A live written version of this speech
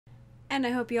And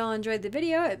I hope you all enjoyed the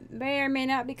video. It may or may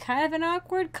not be kind of an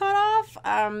awkward cutoff.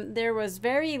 There was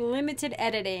very limited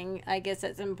editing. I guess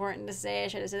that's important to say. I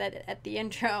should have said that at the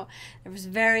intro. There was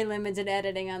very limited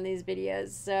editing on these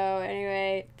videos. So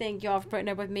anyway, thank you all for putting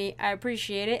up with me. I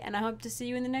appreciate it, and I hope to see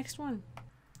you in the next one.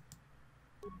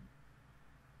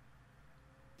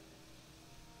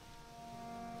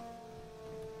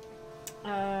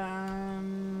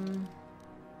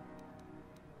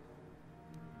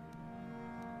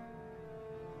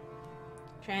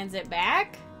 Transit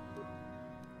back?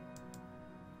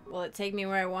 Will it take me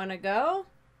where I want to go?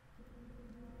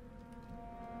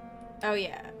 Oh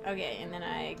yeah, okay, and then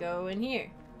I go in here.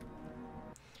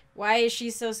 Why is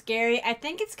she so scary? I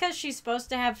think it's because she's supposed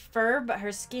to have fur, but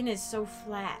her skin is so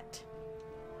flat.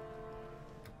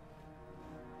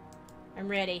 I'm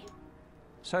ready.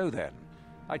 So then,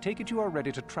 I take it you are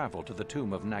ready to travel to the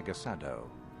tomb of Nagasado.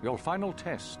 Your final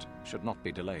test should not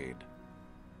be delayed.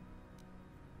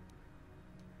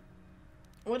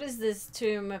 What is this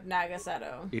tomb of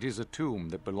Nagasado? It is a tomb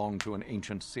that belonged to an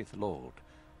ancient Sith Lord.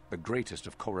 The greatest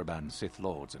of Korriban's Sith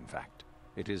Lords, in fact.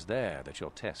 It is there that your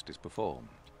test is performed.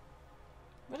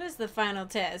 What is the final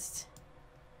test?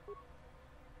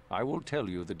 I will tell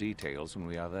you the details when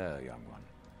we are there, young one.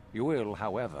 You will,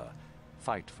 however,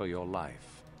 fight for your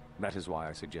life. That is why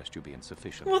I suggest you be in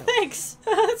sufficient Well, health. thanks.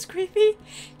 That's creepy.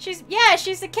 She's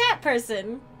a cat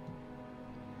person.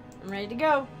 I'm ready to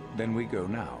go. Then we go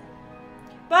now.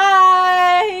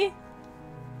 Bye!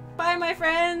 Bye, my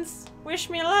friends. Wish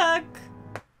me luck.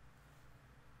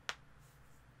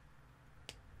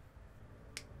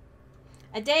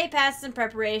 A day passes in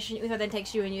preparation. Uther then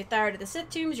takes you and Uthara to the Sith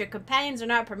tombs. Your companions are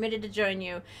not permitted to join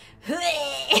you. Let's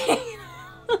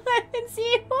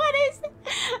see, what is it?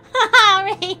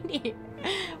 Reindeer.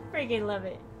 Freaking love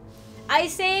it. I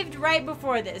saved right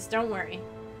before this, don't worry.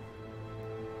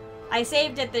 I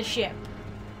saved at the ship.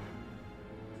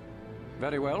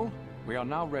 Very well. We are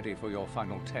now ready for your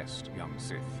final test, young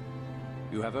Sith.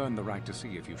 You have earned the right to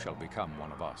see if you shall become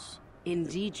one of us.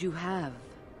 Indeed you have.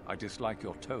 I dislike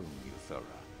your tone, Uthara.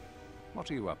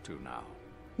 What are you up to now?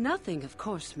 Nothing, of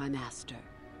course, my master.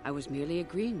 I was merely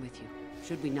agreeing with you.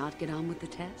 Should we not get on with the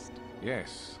test?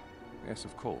 Yes. Yes,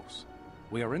 of course.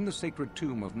 We are in the sacred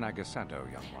tomb of Nagasado,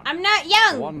 young one. I'm not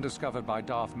young! The one discovered by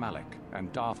Darth Malak and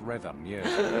Darth Revan years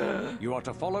ago. You are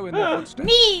to follow in their footsteps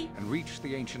Me! and reach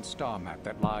the ancient star map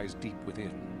that lies deep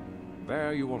within.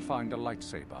 There you will find a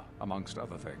lightsaber, amongst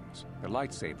other things. The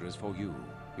lightsaber is for you,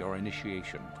 your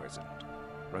initiation present.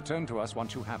 Return to us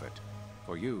once you have it.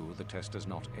 For you, the test does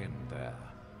not end there.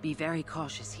 Be very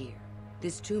cautious here.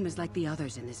 This tomb is like the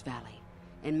others in this valley,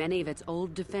 and many of its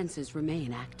old defenses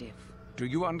remain active. Do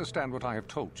you understand what I have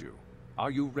told you? Are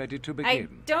you ready to I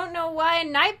begin? don't know why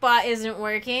Nightbot isn't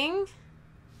working.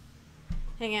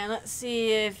 Hang on, let's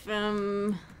see if,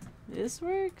 this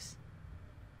works?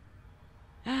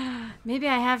 Maybe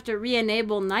I have to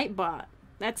re-enable Nightbot.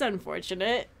 That's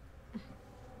unfortunate.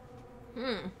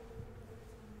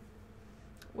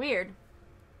 Weird.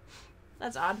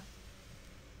 That's odd.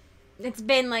 It's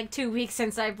been like 2 weeks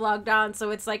since I've logged on,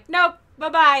 so it's like, nope,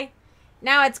 bye-bye.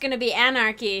 Now it's gonna be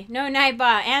anarchy. No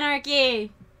Nightbot,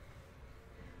 anarchy.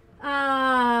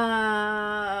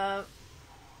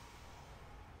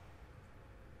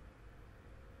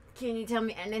 Can you tell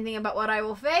me anything about what I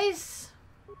will face?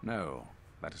 No,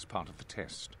 that is part of the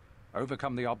test.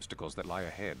 Overcome the obstacles that lie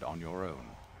ahead on your own.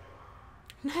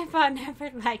 Nightbot never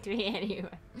liked me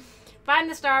anyway. Find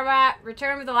the Starbot,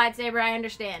 return with the lightsaber, I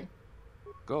understand.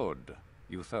 Good.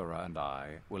 Uthara and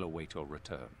I will await your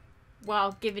return.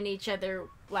 While giving each other,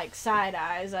 like, side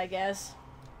eyes, I guess.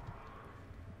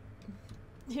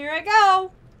 Here I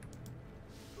go!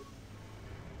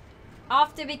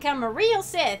 Off to become a real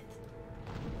Sith!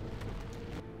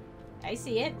 I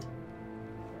see it.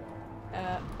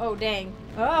 Oh dang.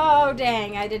 Oh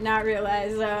dang, I did not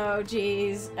realize. Oh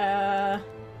jeez.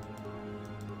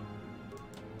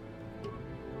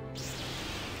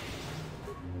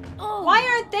 Why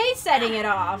aren't they setting it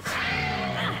off?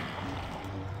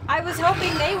 I was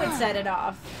hoping they would set it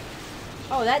off.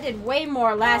 Oh, that did way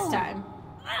more last time.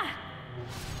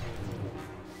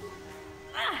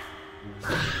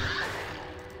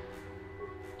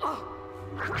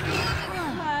 Come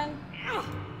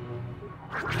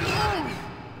on.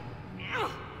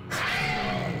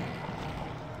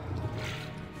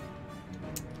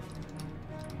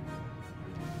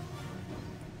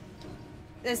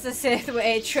 It's the Sith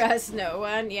way, trust no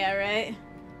one. Yeah, right?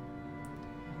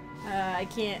 I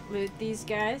can't loot these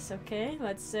guys. Okay,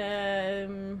 let's,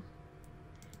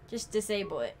 just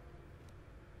disable it.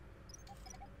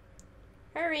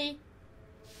 Hurry!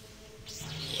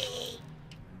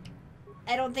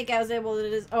 I don't think I was able to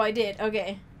just... Oh, I did.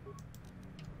 Okay.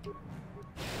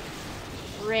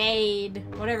 Raid.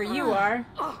 Whatever you are.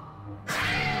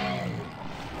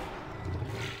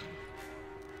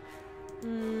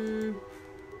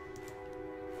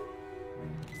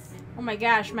 Oh my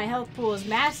gosh, my health pool is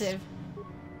massive.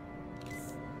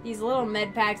 These little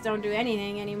med packs don't do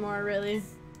anything anymore, really.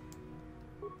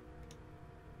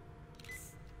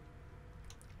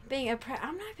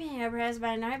 I'm not being oppressed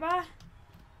by Nightbot.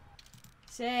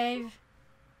 Save.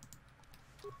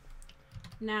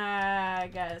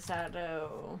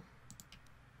 Nagasado.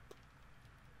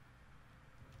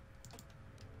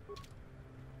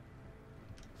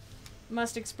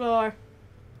 Must explore.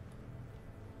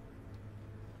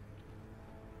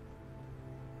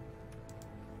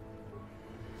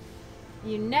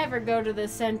 You never go to the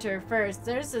center first.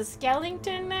 There's a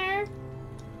skeleton there?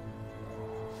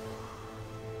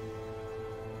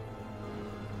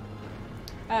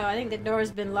 Oh, I think the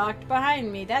door's been locked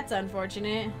behind me. That's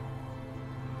unfortunate.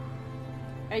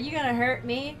 Are you gonna hurt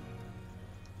me?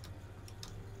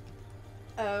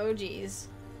 Oh, geez.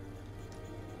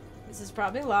 This is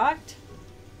probably locked.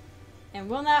 And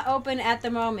will not open at the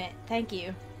moment. Thank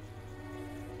you.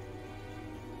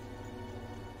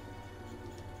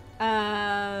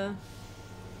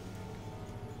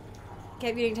 Kept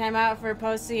getting time out for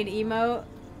posting an emote.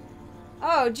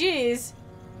 Oh, geez.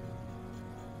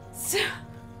 So...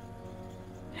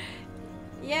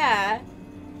 yeah.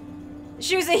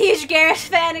 She was a huge Gareth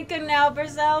fan and couldn't help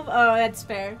herself. Oh, that's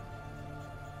fair.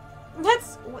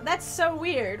 That's so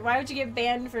weird. Why would you get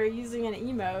banned for using an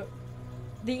emote?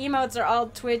 The emotes are all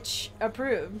Twitch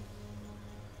approved.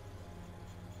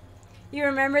 You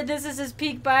remember this is his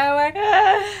peak BioWare?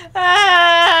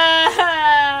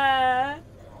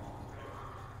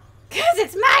 Cause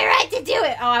it's my right to do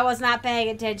it! Oh, I was not paying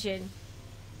attention.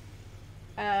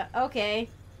 Okay.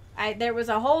 There was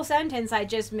a whole sentence I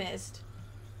just missed.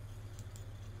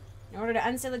 In order to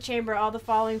unseal the chamber, all the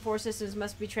following 4 systems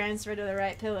must be transferred to the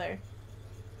right pillar.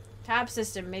 Top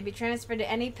system may be transferred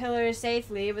to any pillar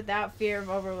safely without fear of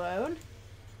overload.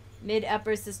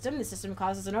 Mid-upper system. The system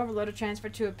causes an overload to transfer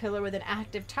to a pillar with an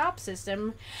active top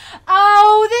system.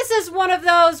 Oh, this is one of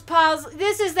those puzzles.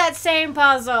 This is that same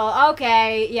puzzle.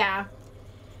 Okay, yeah.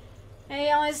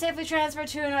 May only safely transfer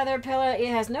to another pillar. It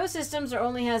has no systems or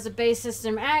only has a base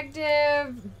system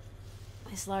active.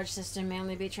 This large system may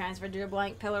only be transferred to a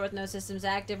blank pillar with no systems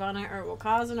active on it or it will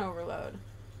cause an overload.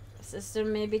 The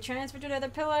system may be transferred to another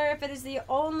pillar if it is the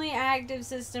only active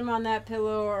system on that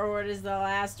pillar or it is the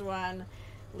last one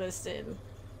listed.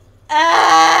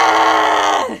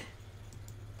 Yeah,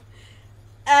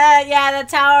 the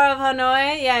Tower of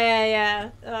Hanoi. Yeah.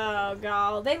 Oh,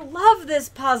 God. They love this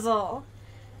puzzle.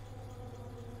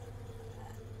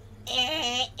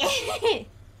 I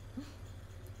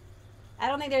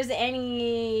don't think there's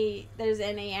any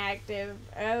active.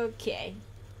 Okay.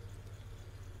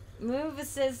 Move a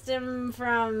system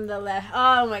from the left.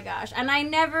 Oh my gosh. And I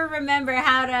never remember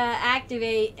how to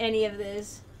activate any of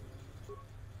this.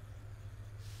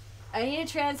 I need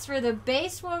to transfer the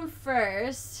base one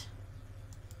first.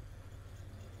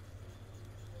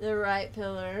 The right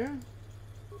pillar.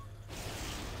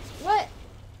 What?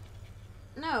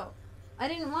 No. I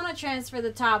didn't want to transfer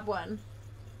the top one.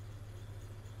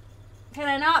 Can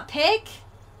I not pick?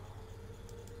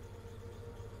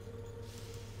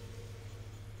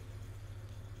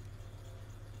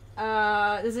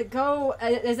 Does it go,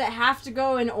 does it have to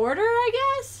go in order,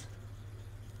 I guess?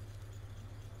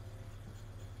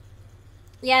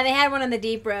 Yeah, they had one on the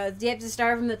deep roads. You have to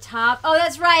start from the top. Oh,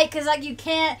 that's right, because, like, you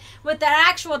can't, with the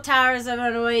actual Towers of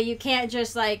Hanoi, you can't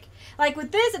just, like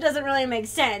with this, it doesn't really make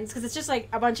sense, because it's just, like,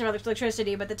 a bunch of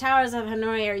electricity, but the Towers of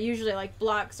Hanoi are usually, like,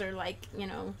 blocks or, like, you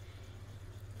know,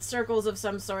 circles of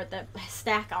some sort that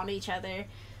stack on each other.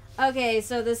 Okay,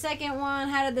 so the second one,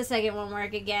 how did the second one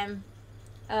work again?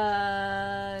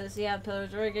 See how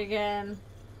pillars work again.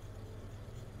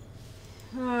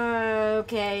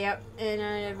 Okay, yep.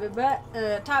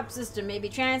 And top system may be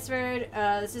transferred.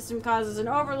 The system causes an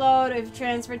overload if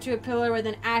transferred to a pillar with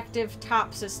an active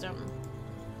top system.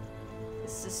 The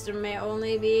system may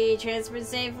only be transferred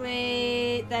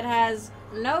safely that has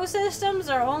no systems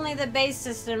or only the base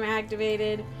system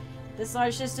activated. This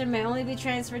large system may only be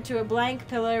transferred to a blank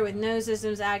pillar with no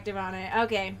systems active on it.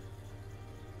 Okay.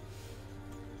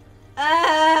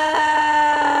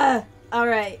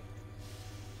 Alright.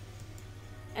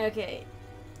 Okay,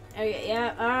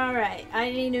 yeah, alright. I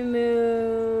need to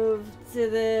move to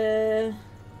the...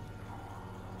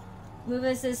 Move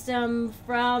a system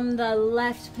from the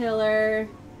left pillar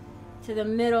to the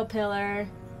middle pillar.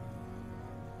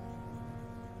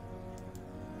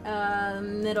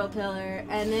 middle pillar,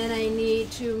 and then I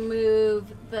need to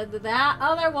move that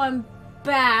other one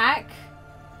back.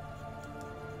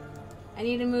 I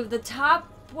need to move the top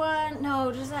one.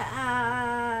 No, does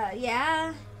that?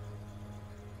 Yeah.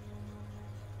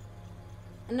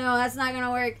 No, that's not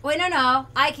gonna work. Wait, no.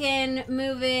 I can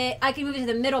move it. I can move it to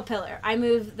the middle pillar.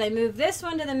 They move this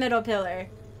one to the middle pillar.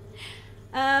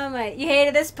 Oh my! You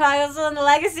hated this puzzle in the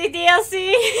Legacy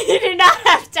DLC. You did not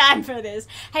have time for this.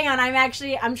 Hang on,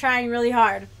 I'm trying really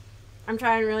hard.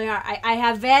 I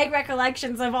have vague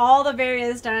recollections of all the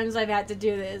various times I've had to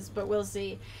do this, but we'll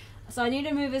see. So I need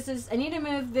to move this. I need to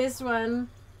move this one.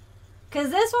 Because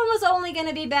this one was only going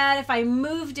to be bad if I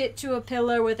moved it to a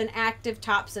pillar with an active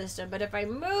top system. But if I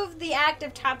moved the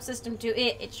active top system to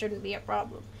it, it shouldn't be a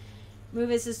problem. Move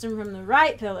a system from the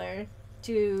right pillar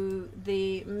to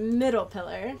the middle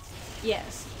pillar.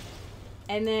 Yes.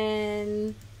 And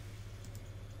then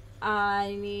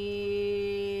I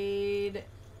need...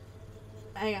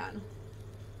 Hang on.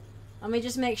 Let me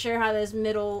just make sure how this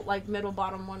middle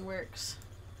bottom one works.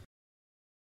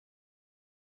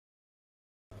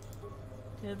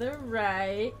 To the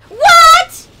right.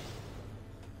 What?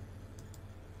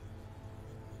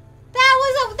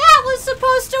 That was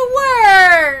supposed to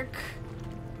work.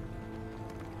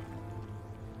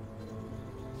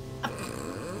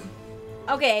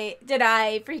 Okay, did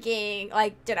I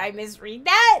misread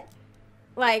that?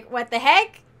 Like, what the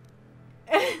heck?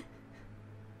 I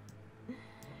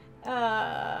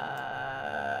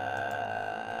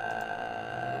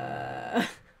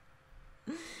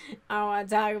don't want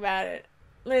to talk about it.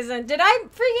 Listen, did I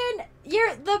freaking...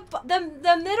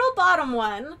 The middle bottom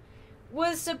one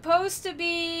was supposed to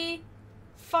be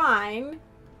fine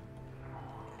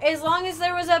as long as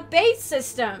there was a base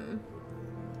system.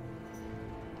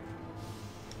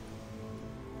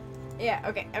 Yeah,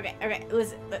 okay.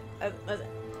 Listen.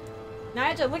 Now I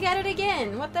have to look at it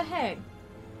again. What the heck?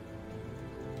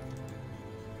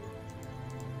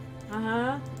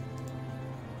 Uh-huh.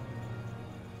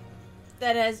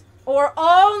 That is... Or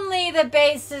only the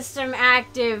base system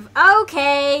active.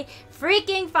 Okay,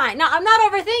 freaking fine. No, I'm not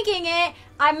overthinking it.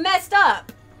 I messed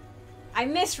up. I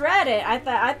misread it. I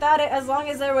thought it, as long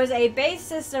as there was a base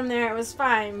system there, it was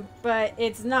fine, but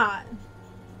it's not.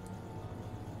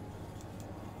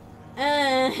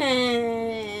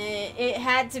 It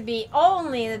had to be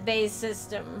only the base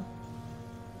system.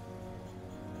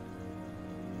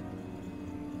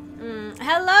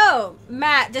 Hello,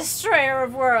 Matt, Destroyer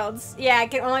of Worlds. Yeah,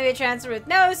 it can only be transferred with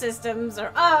no systems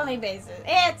or only bases.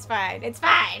 It's fine. It's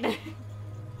fine.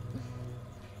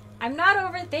 I'm not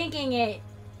overthinking it.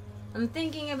 I'm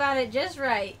thinking about it just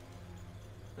right.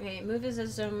 Okay, move the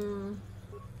system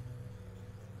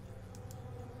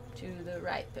to the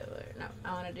right pillar. No,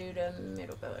 I want to do the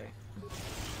middle pillar.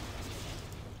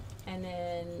 And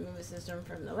then move the system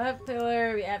from the left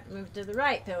pillar. We have to move to the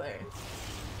right pillar.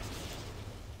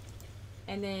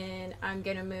 And then I'm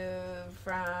gonna move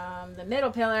from the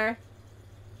middle pillar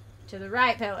to the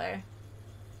right pillar.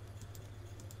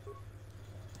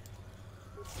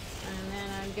 And then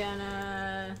I'm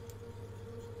gonna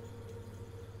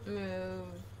move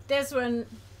this one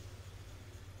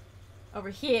over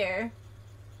here.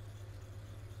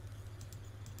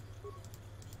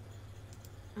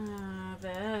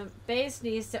 The base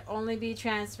needs to only be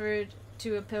transferred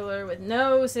to a pillar with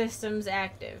no systems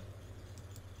active.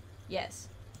 Yes.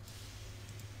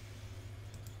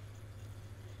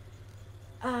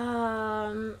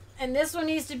 And this one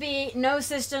needs to be no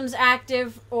systems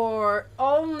active or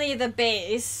only the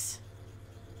base.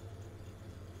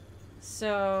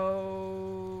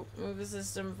 So, move the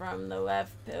system from the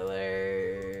left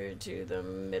pillar to the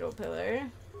middle pillar.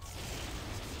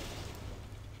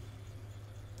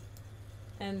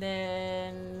 And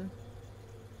then...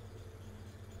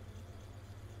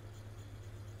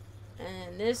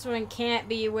 And this one can't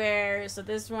be where, so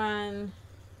this one,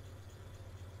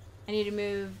 I need to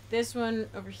move this one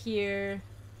over here,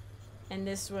 and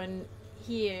this one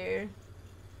here,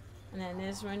 and then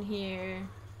this one here.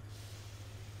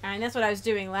 And that's what I was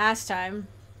doing last time.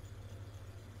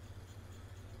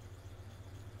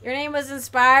 Your name was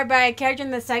inspired by a character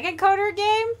in the second Coder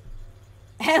game?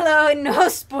 Hello, no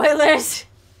spoilers.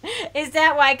 Is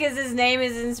that why? Because his name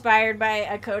is inspired by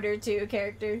a Coder 2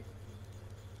 character.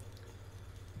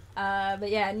 But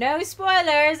yeah, no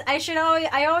spoilers.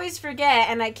 I always forget,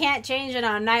 and I can't change it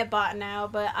on Nightbot now,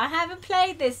 but I haven't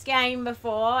played this game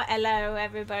before. Hello,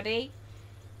 everybody.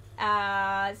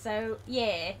 So,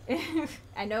 yeah.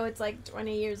 I know it's like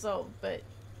 20 years old, but...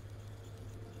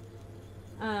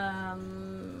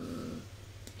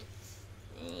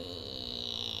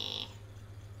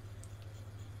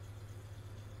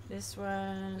 This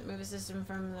one, move a system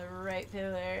from the right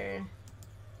pillar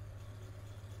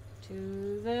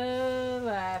to the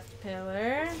left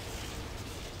pillar.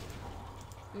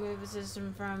 Move a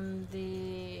system from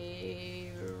the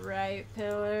right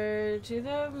pillar to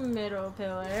the middle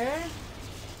pillar.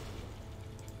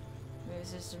 Move a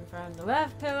system from the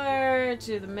left pillar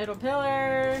to the middle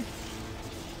pillar.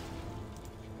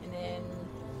 And then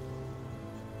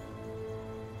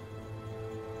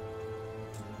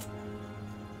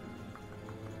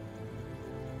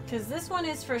because this one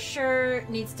is for sure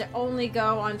needs to only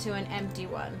go onto an empty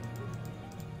one.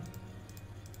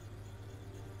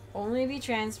 Only be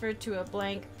transferred to a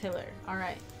blank pillar.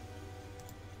 Alright.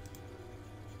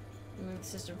 Move the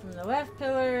system from the left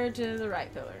pillar to the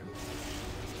right pillar.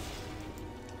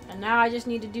 And now I just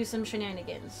need to do some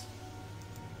shenanigans.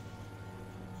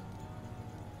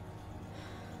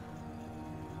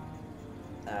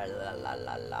 La la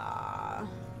la la.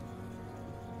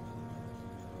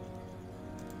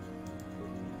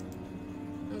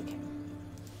 Okay.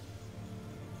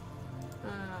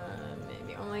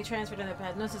 Maybe only transfer to the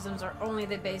pad. No systems are only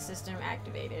the base system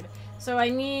activated. So I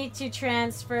need to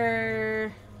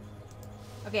transfer...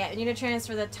 Okay, I need to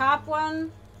transfer the top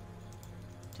one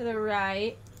to the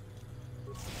right.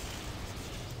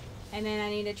 And then I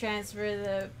need to transfer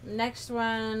the next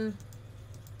one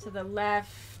to the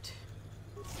left.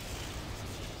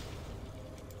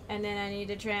 And then I need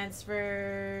to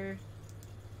transfer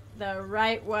the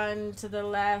right one to the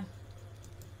left.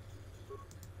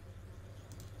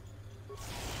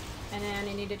 And then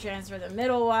I need to transfer the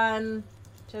middle one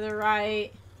to the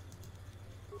right.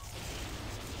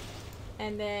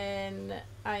 And then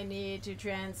I need to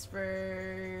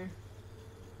transfer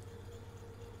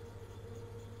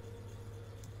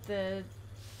the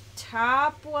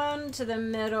top one to the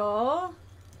middle.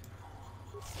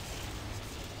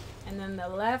 And then the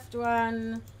left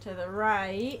one to the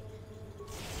right.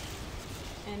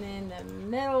 And then the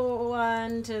middle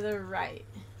one to the right.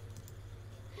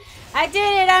 I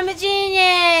did it! I'm a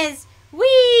genius!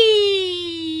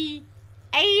 Whee!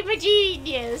 I'm a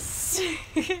genius!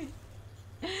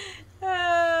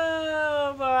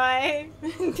 Oh boy.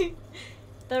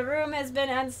 The room has been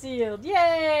unsealed.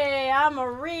 Yay! I'm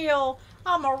a real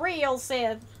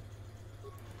Sith.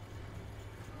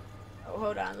 Oh,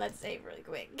 hold on. Let's save really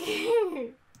quick.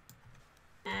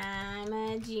 I'm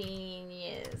a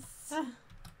genius.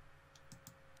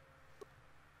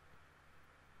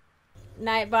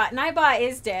 Nightbot. Nightbot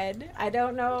is dead. I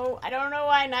don't know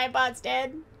why Nightbot's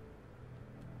dead.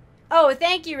 Oh,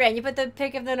 thank you, Ren. You put the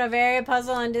pic of the Noveria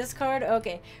puzzle on Discord?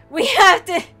 Okay. We have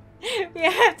to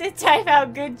type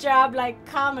out good job like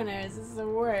commoners. This is the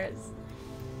worst.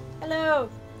 Hello.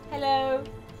 Hello.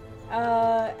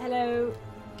 Hello.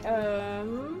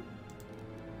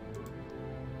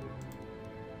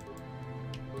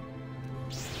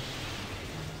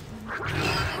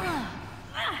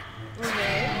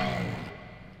 Okay.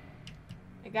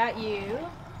 I got you.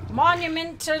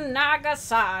 Monument to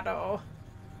Nagasado.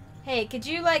 Hey, could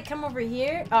you, like, come over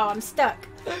here? Oh, I'm stuck.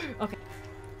 Okay.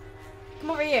 Come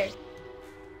over here.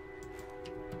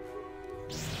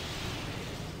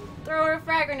 Throw her a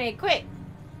frag grenade, quick!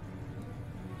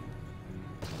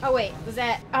 Oh, wait, was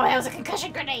that... Oh, that was a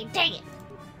concussion grenade, dang it!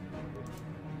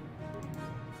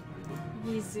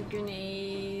 Use a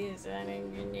grenade,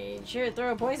 grenade. Sure,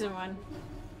 throw a poison one.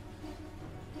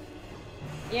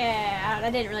 Yeah,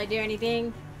 that didn't really do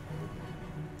anything.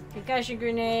 Concussion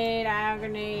grenade, ion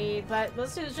grenade, but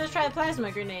let's just try the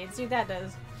plasma grenade, see what that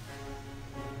does.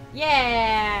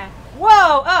 Yeah! Whoa!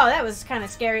 Oh, that was kind of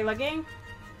scary looking.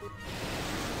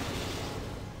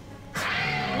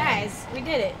 Nice, we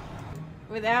did it.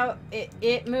 Without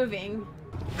it moving.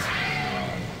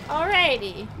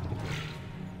 Alrighty.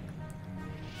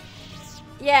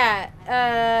 Yeah,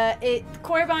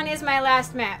 Korriban is my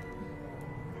last map.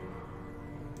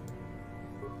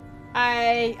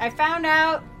 I found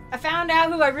out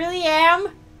who I really am,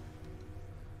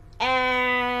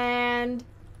 and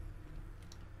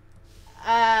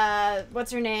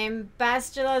what's her name?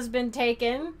 Bastula's been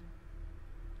taken.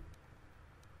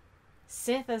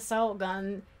 Sith assault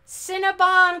gun,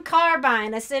 Cinnabon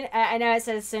carbine. I know it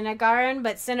says Cinnagaran,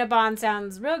 but Cinnabon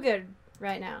sounds real good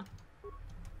right now.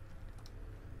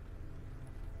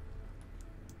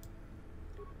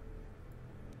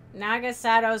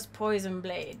 Nagasado's poison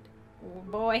blade.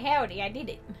 Boy, howdy, I did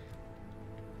it.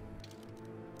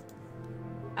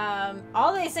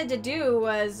 All they said to do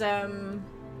was,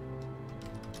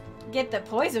 get the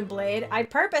poison blade. I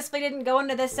purposely didn't go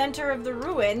into the center of the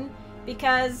ruin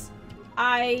because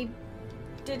I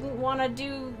didn't want to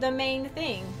do the main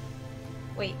thing.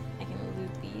 Wait, I can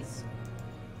loot these.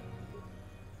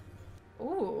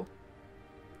 Ooh.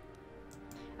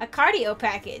 A cardio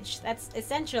package. That's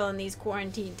essential in these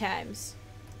quarantine times.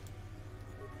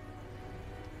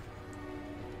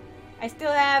 I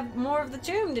still have more of the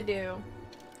tomb to do.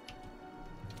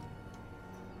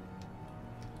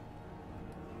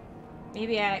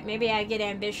 Maybe I get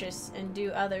ambitious and do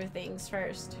other things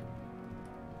first.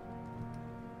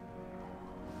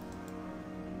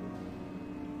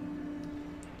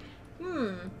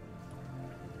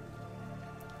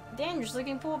 Dangerous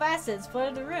looking pool of acids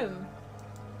flooded the room.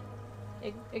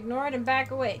 Ignore it and back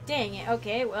away. Dang it.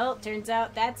 Okay, well, turns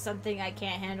out that's something I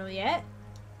can't handle yet.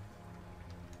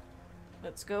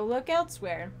 Let's go look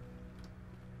elsewhere.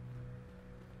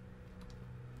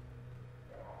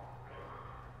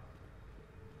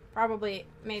 Probably,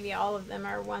 maybe all of them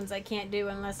are ones I can't do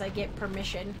unless I get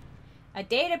permission. A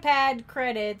data pad,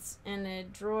 credits, and a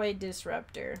droid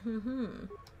disruptor.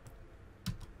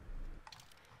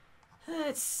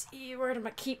 Let's see, where do I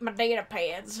keep my data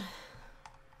pads?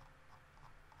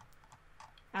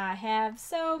 I have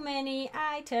so many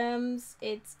items,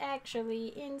 it's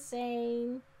actually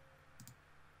insane.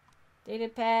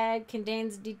 Datapad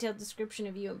contains a detailed description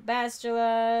of you and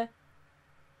Bastila.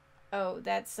 Oh,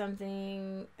 that's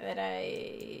something that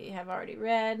I have already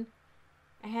read.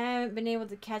 I haven't been able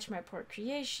to catch my poor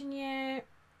creation yet.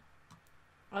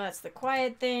 Oh, that's the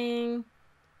quiet thing.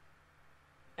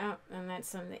 Oh, and that's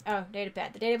something. Oh,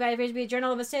 datapad. The datapad appears to be a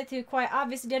journal of a Sith who quite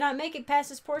obviously did not make it past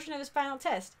this portion of his final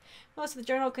test. Most of the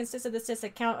journal consists of the Sith's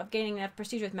account of gaining enough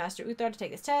prestige with Master Uthar to take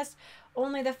this test.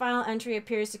 Only the final entry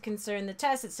appears to concern the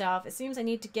test itself. It seems I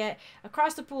need to get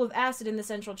across the pool of acid in the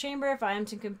central chamber if I am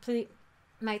to complete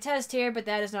my test here, but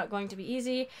that is not going to be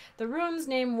easy. The rooms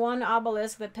name one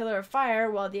obelisk the Pillar of Fire,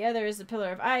 while the other is the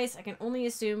Pillar of Ice. I can only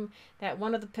assume that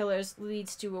one of the pillars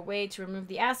leads to a way to remove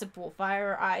the acid pool.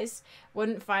 Fire or ice?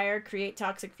 Wouldn't fire create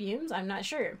toxic fumes? I'm not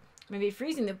sure. Maybe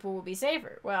freezing the pool will be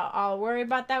safer. Well, I'll worry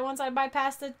about that once I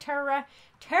bypass the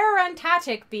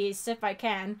Terrantatic beast, if I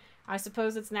can. I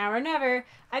suppose it's now or never.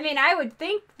 I mean, I would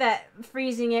think that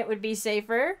freezing it would be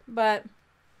safer, but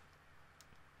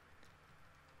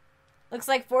looks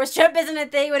like force jump isn't a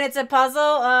thing when it's a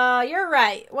puzzle. You're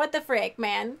right. What the frick,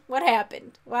 man? What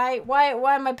happened? Why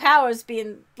are my powers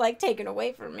being, like, taken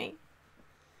away from me?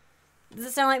 Does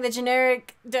it sound like the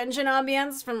generic dungeon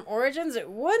ambience from Origins? It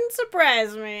wouldn't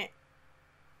surprise me.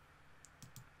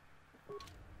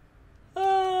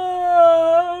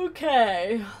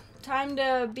 Okay. Time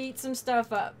to beat some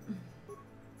stuff up.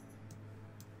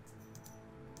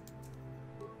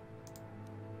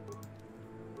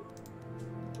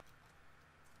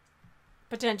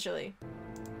 Potentially.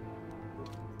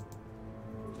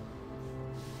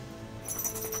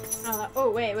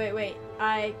 Oh, wait.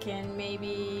 I can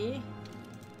maybe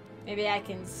I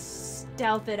can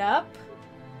stealth it up.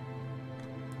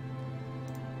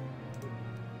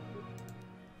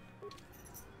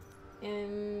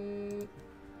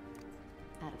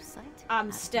 Out of sight.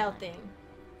 I'm stealthing.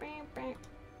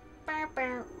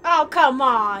 Oh, come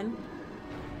on.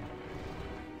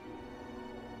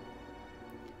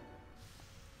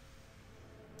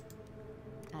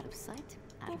 Out of sight,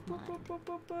 out of mind.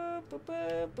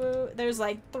 There's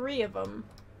like 3 of them.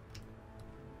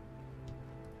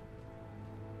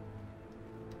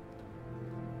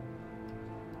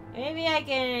 Maybe I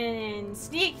can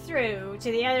sneak through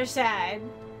to the other side.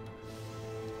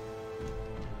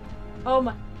 Oh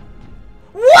my.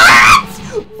 What?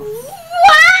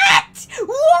 What?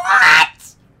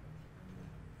 What?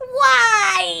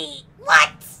 Why?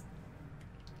 What?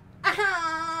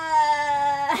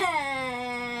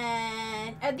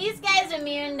 Are these guys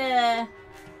immune to...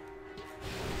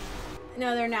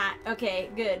 No, they're not. Okay,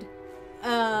 good.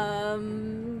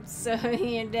 So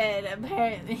you're dead,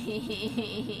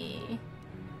 apparently.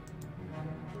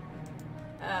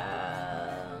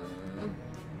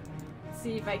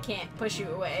 See if I can't push you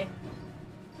away.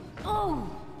 Oh!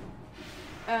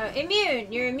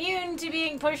 Immune. You're immune to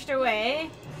being pushed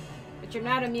away. But you're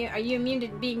not immune. Are you immune to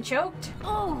being choked?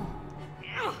 Oh!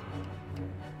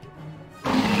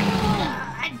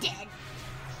 I'm dead.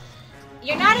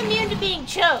 You're not immune to being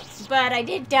choked, but I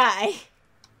did die.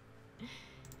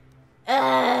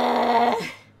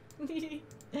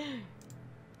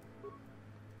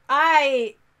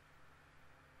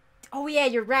 Oh yeah,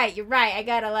 you're right. I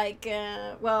gotta like,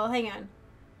 well, hang on.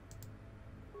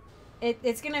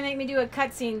 It's gonna make me do a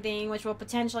cutscene thing, which will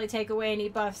potentially take away any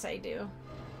buffs I do.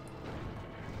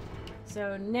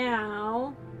 So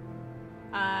now,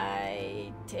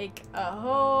 I take a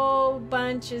whole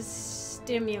bunch of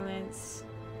stimulants.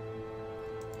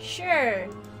 Sure.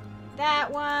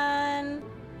 That one.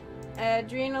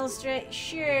 Adrenal strength.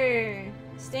 Sure.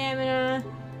 Stamina.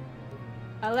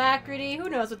 Alacrity. Who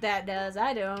knows what that does?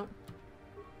 I don't.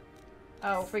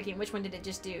 Oh, freaking. Which one did it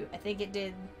just do? I think it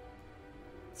did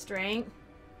strength.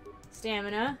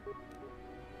 Stamina.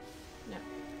 No.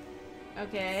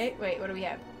 Okay. Wait, what do we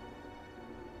have?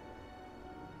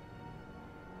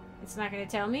 It's not going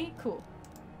to tell me? Cool.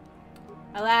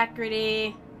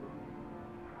 Alacrity.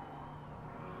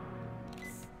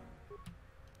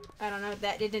 I don't know.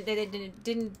 That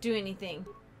didn't do anything.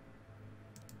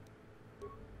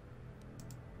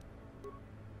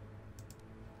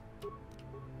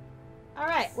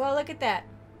 Alright, well, look at that.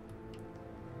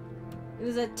 It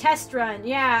was a test run.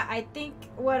 Yeah, I think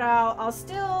what I'll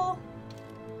still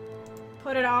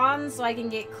put it on so I can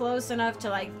get close enough to,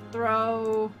 like,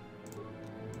 throw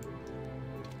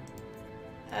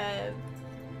a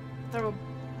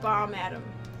bomb at him.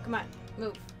 Come on,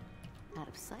 move. Out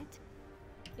of sight.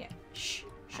 Yeah, shh.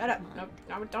 Shut up.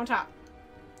 No, don't talk.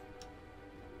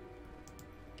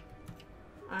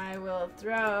 I will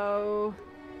throw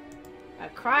a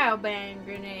cryoban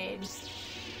grenade.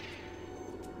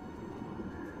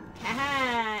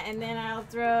 Haha, and then I'll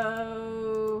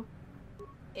throw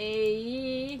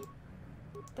a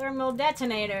thermal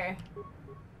detonator.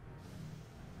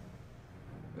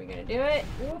 We're gonna do it.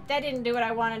 Oop, that didn't do what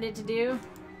I wanted it to do.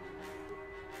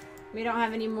 We don't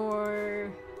have any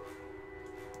more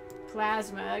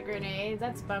plasma grenades.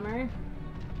 That's a bummer.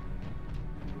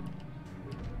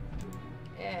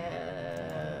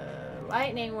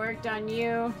 Lightning worked on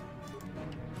you.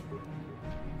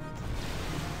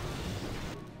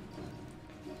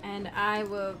 And I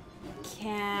will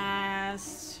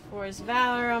cast Force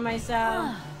Valor on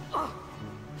myself.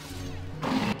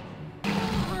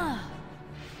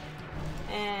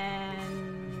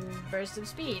 And Burst of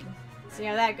Speed. See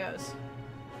how that goes.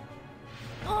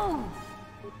 Oh!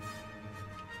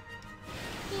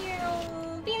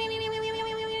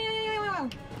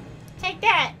 Take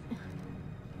that!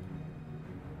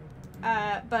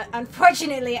 But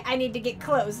unfortunately, I need to get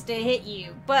close to hit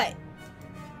you, but...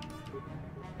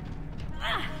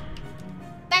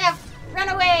 Back up! Run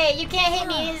away! You can't hit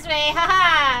me this way!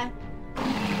 Haha!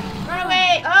 Run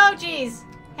away! Oh, jeez!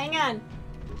 Hang on.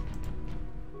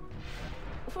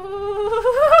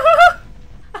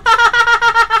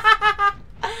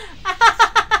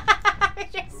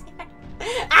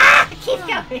 Keep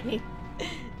going!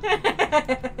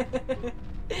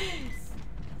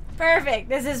 Perfect!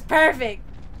 This is perfect!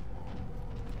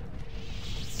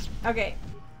 Okay.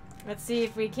 Let's see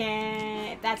if we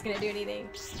can... if that's gonna do anything.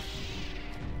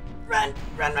 Run!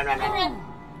 Run, run, run, run,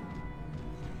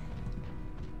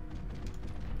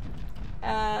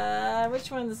 run!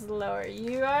 Which one's lower?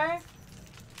 You are?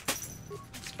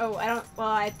 Oh, I don't... well,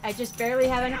 I just barely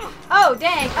have an... oh,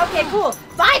 dang! Okay, cool!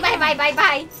 Bye, bye, bye, bye,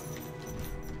 bye!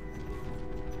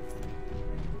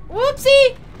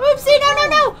 Whoopsie! Whoopsie! No, no,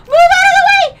 no! Move out of the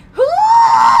way!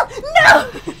 No!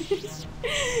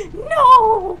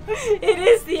 No! It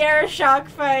is the air shock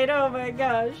fight. Oh my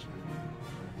gosh.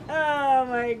 Oh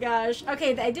my gosh.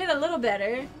 Okay, I did a little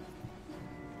better.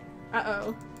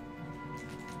 Uh-oh.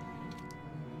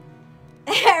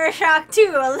 Air shock 2,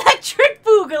 electric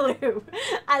boogaloo.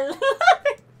 I love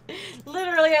it.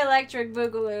 Literally electric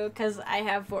boogaloo because I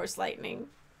have force lightning.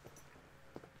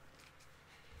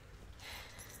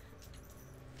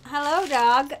 Hello,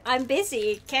 dog. I'm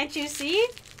busy. Can't you see?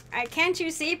 Can't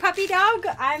you see, puppy dog?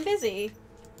 I'm busy.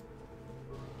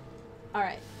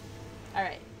 Alright.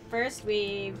 Alright. First,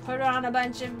 we put on a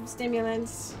bunch of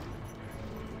stimulants.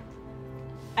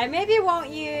 I maybe won't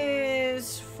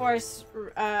use Force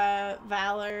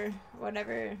Valor,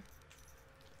 whatever.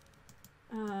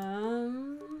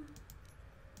 And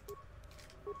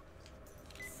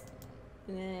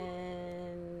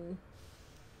then...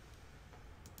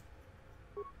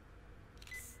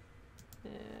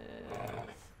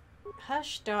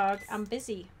 hush, dog. I'm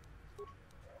busy.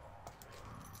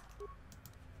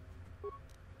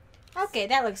 Okay,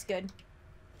 that looks good.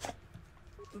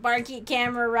 Barkeep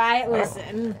camera right.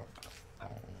 Listen.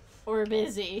 We're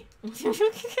busy.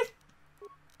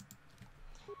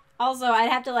 Also, I'd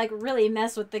have to, like, really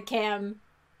mess with the cam.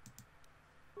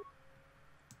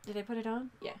 Did I put it on?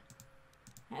 Yeah.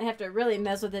 I'd have to really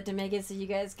mess with it to make it so you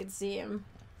guys could see him.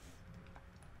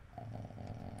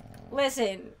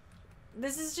 Listen.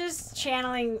 This is just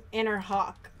channeling inner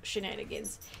hawk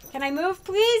shenanigans. Can I move,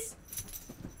 please?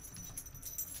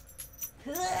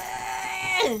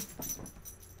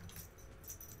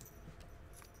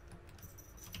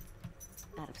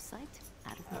 Out of sight,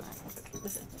 out of mind. Okay,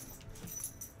 listen.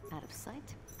 Out of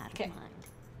sight, out of mind.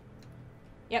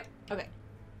 Yep, okay.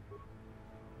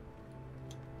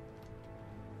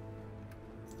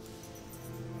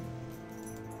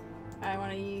 I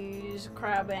want to use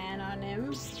cryo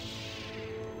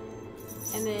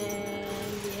And then,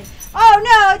 yeah. Oh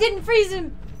no, it didn't freeze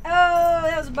him. Oh,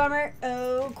 that was a bummer.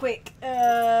 Oh, quick.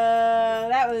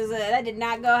 That did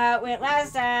not go how it went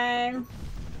last time.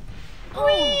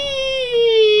 Whee!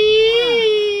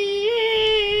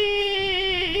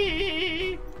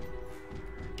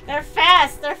 They're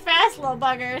fast, little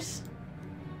buggers.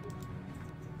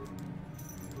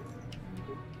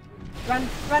 Run,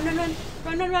 run, run, run,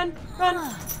 run, run, run,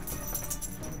 run.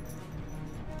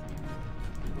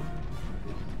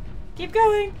 Keep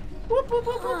going. Whoop, whoop,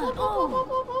 whoop, whoop, whoop, whoop,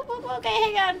 whoop, whoop, whoop, whoop. Okay,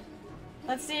 hang on.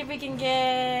 Let's see if we can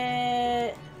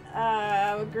get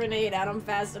a grenade at him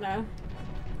fast enough.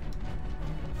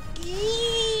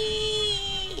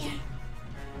 Eee!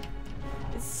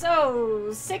 It's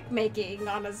so sick-making,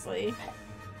 honestly.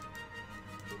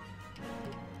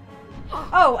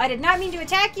 Oh, I did not mean to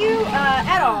attack you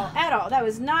at all. That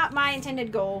was not my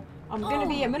intended goal. I'm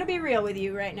gonna be real with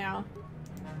you right now.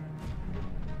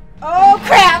 Oh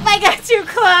crap! I got too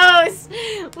close.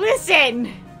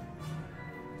 Listen.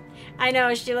 I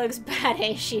know she looks bad.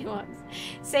 Hey, she wants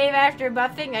save after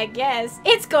buffing. I guess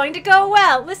it's going to go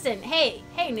well. Listen, hey,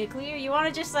 Nuclear. You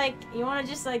wanna just like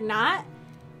not?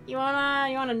 You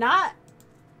wanna not?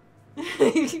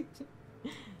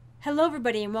 Hello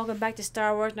everybody and welcome back to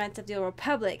Star Wars Knights of the Old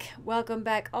Republic. Welcome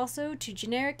back also to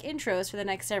generic intros for the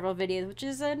next several videos, which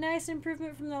is a nice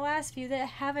improvement from the last few that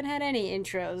haven't had any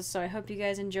intros. So I hope you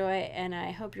guys enjoy and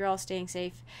I hope you're all staying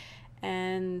safe.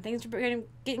 And things are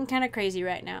getting kind of crazy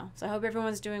right now. So I hope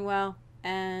everyone's doing well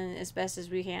and as best as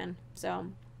we can. So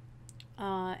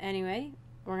anyway,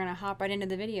 we're going to hop right into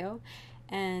the video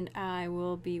and I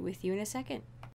will be with you in a second.